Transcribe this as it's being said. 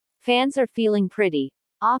Fans are feeling pretty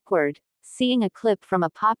awkward seeing a clip from a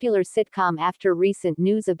popular sitcom after recent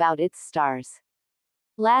news about its stars.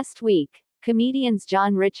 Last week, comedians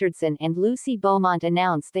John Richardson and Lucy Beaumont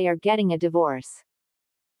announced they are getting a divorce.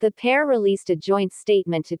 The pair released a joint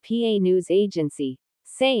statement to PA News Agency,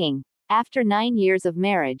 saying, "After 9 years of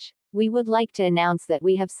marriage, we would like to announce that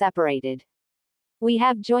we have separated. We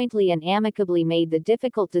have jointly and amicably made the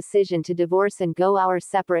difficult decision to divorce and go our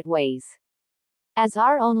separate ways. As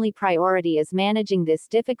our only priority is managing this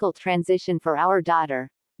difficult transition for our daughter,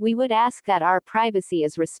 we would ask that our privacy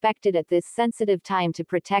is respected at this sensitive time to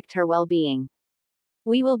protect her well-being.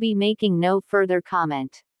 We will be making no further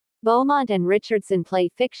comment." Beaumont and Richardson play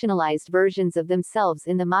fictionalized versions of themselves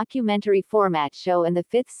in the mockumentary format show, and the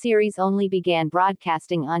fifth series only began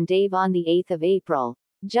broadcasting on Dave on the 8th of April,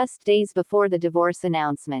 just days before the divorce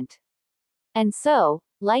announcement. And so,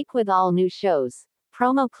 like with all new shows,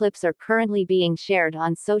 promo clips are currently being shared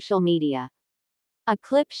on social media. A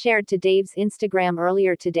clip shared to Dave's Instagram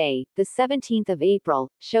earlier today, the 17th of April,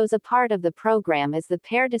 shows a part of the program as the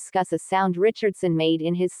pair discuss a sound Richardson made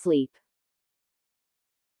in his sleep.